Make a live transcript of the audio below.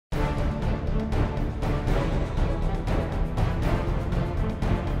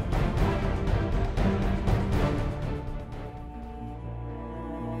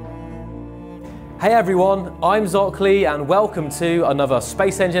Hey everyone, I'm Zockley and welcome to another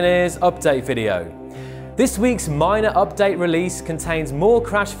Space Engineers update video. This week's minor update release contains more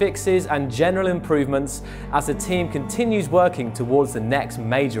crash fixes and general improvements as the team continues working towards the next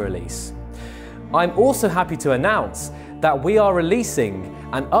major release. I'm also happy to announce that we are releasing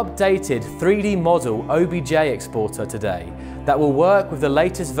an updated 3D model OBJ exporter today that will work with the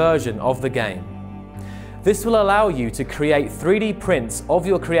latest version of the game. This will allow you to create 3D prints of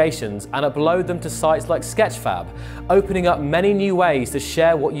your creations and upload them to sites like Sketchfab, opening up many new ways to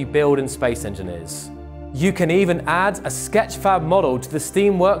share what you build in Space Engineers. You can even add a Sketchfab model to the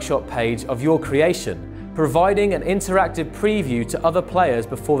Steam Workshop page of your creation, providing an interactive preview to other players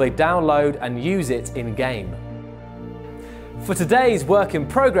before they download and use it in-game. For today's work in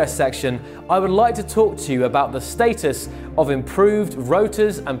progress section, I would like to talk to you about the status of improved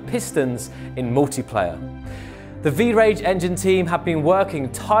rotors and pistons in multiplayer. The V-Rage engine team have been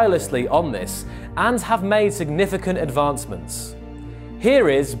working tirelessly on this and have made significant advancements. Here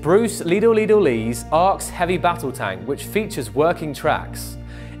is Bruce Lee's ARX Heavy Battle Tank, which features working tracks.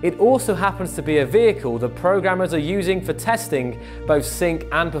 It also happens to be a vehicle the programmers are using for testing both sync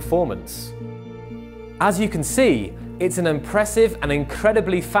and performance. As you can see, it's an impressive and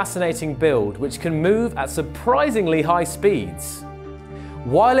incredibly fascinating build which can move at surprisingly high speeds.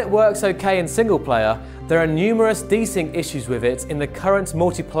 While it works okay in single player, there are numerous desync issues with it in the current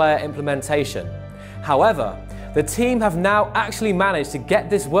multiplayer implementation. However, the team have now actually managed to get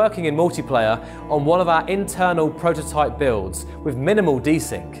this working in multiplayer on one of our internal prototype builds with minimal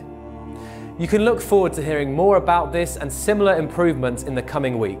desync. You can look forward to hearing more about this and similar improvements in the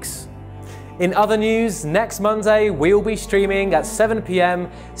coming weeks. In other news, next Monday we'll be streaming at 7 PM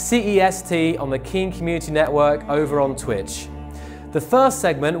CEST on the Keen Community Network over on Twitch. The first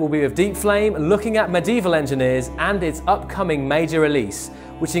segment will be with Deep Flame looking at Medieval Engineers and its upcoming major release,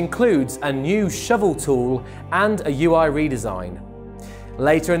 which includes a new shovel tool and a UI redesign.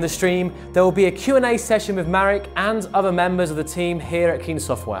 Later in the stream, there will be a Q&A session with Marek and other members of the team here at Keen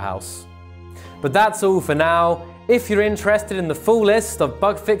Software House. But that's all for now. If you're interested in the full list of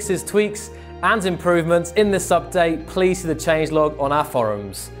bug fixes, tweaks, and improvements in this update, please see the changelog on our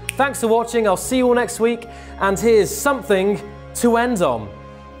forums. Thanks for watching, I'll see you all next week, and here's something to end on.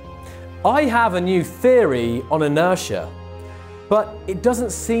 I have a new theory on inertia, but it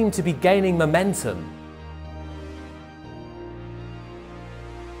doesn't seem to be gaining momentum.